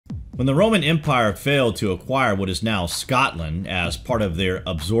When the Roman Empire failed to acquire what is now Scotland as part of their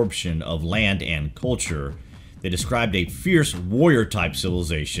absorption of land and culture, they described a fierce warrior-type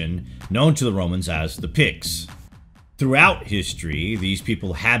civilization known to the Romans as the Picts. Throughout history, these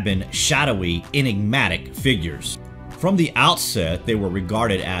people have been shadowy, enigmatic figures. From the outset, they were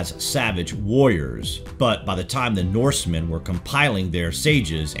regarded as savage warriors, but by the time the Norsemen were compiling their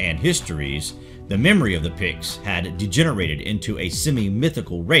sages and histories, the memory of the Picts had degenerated into a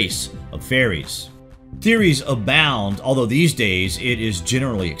semi-mythical race of fairies. Theories abound, although these days it is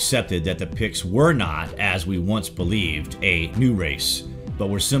generally accepted that the Picts were not, as we once believed, a new race, but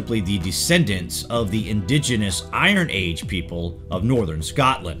were simply the descendants of the indigenous Iron Age people of northern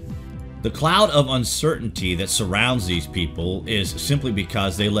Scotland. The cloud of uncertainty that surrounds these people is simply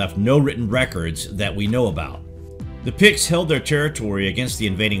because they left no written records that we know about. The Picts held their territory against the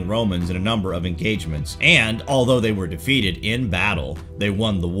invading Romans in a number of engagements, and although they were defeated in battle, they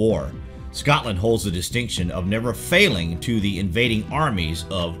won the war. Scotland holds the distinction of never failing to the invading armies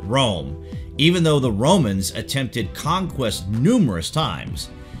of Rome. Even though the Romans attempted conquest numerous times,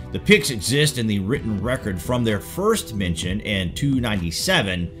 the Picts exist in the written record from their first mention in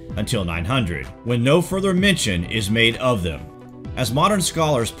 297 until 900, when no further mention is made of them. As modern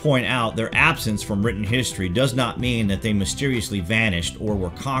scholars point out, their absence from written history does not mean that they mysteriously vanished or were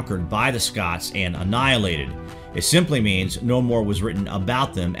conquered by the Scots and annihilated. It simply means no more was written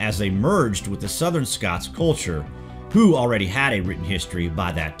about them as they merged with the southern Scots culture, who already had a written history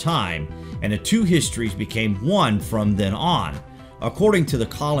by that time, and the two histories became one from then on. According to the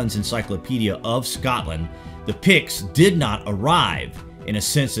Collins Encyclopedia of Scotland, the Picts did not arrive in a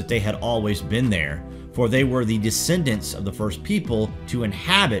sense that they had always been there, for they were the descendants of the first people to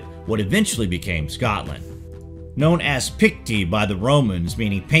inhabit what eventually became Scotland. Known as Picti by the Romans,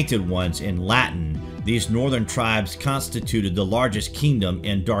 meaning painted ones in Latin, these northern tribes constituted the largest kingdom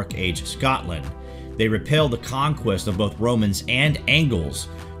in Dark Age Scotland. They repelled the conquest of both Romans and Angles,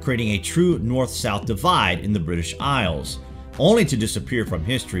 creating a true north-south divide in the British Isles, only to disappear from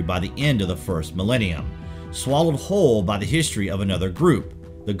history by the end of the first millennium, swallowed whole by the history of another group,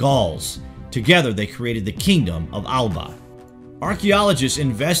 the Gauls. Together they created the Kingdom of Alba. Archaeologists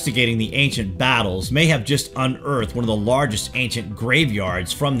investigating the ancient battles may have just unearthed one of the largest ancient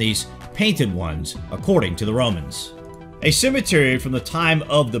graveyards from these painted ones, according to the Romans. A cemetery from the time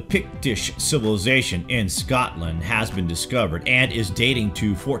of the Pictish civilization in Scotland has been discovered and is dating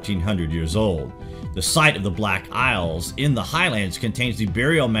to 1400 years old. The site of the Black Isles in the Highlands contains the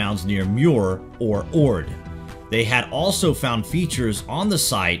burial mounds near Muir or Ord. They had also found features on the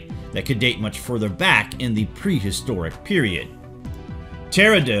site that could date much further back in the prehistoric period.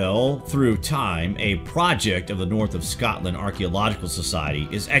 Narrated through time, a project of the North of Scotland Archaeological Society,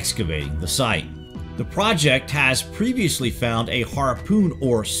 is excavating the site. The project has previously found a harpoon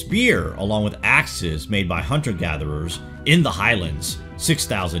or spear along with axes made by hunter-gatherers in the Highlands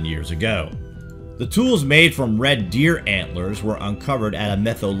 6,000 years ago. The tools made from red deer antlers were uncovered at a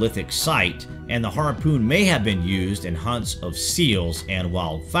Mesolithic site, and the harpoon may have been used in hunts of seals and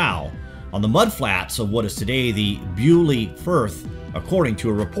wildfowl on the mudflats of what is today the Bewley Firth, according to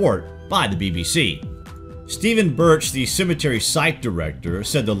a report by the BBC. Stephen Birch, the cemetery site director,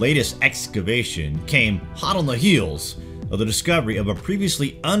 said the latest excavation came hot on the heels of the discovery of a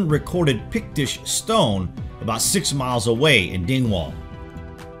previously unrecorded Pictish stone about 6 miles away in Dingwall.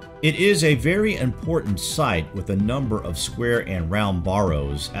 It is a very important site with a number of square and round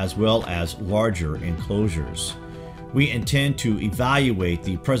barrows as well as larger enclosures. We intend to evaluate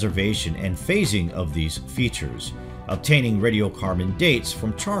the preservation and phasing of these features, obtaining radiocarbon dates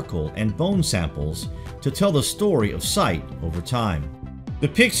from charcoal and bone samples to tell the story of site over time. The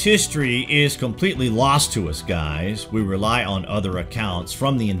Picts' history is completely lost to us, guys. We rely on other accounts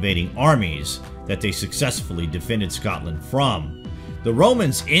from the invading armies that they successfully defended Scotland from. The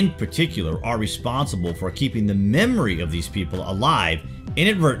Romans in particular are responsible for keeping the memory of these people alive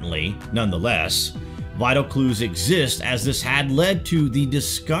inadvertently, nonetheless. Vital clues exist as this had led to the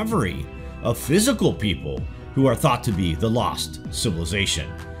discovery of physical people who are thought to be the lost civilization.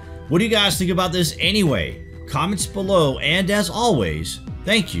 What do you guys think about this anyway? Comments below, and as always,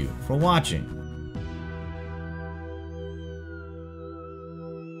 thank you for watching.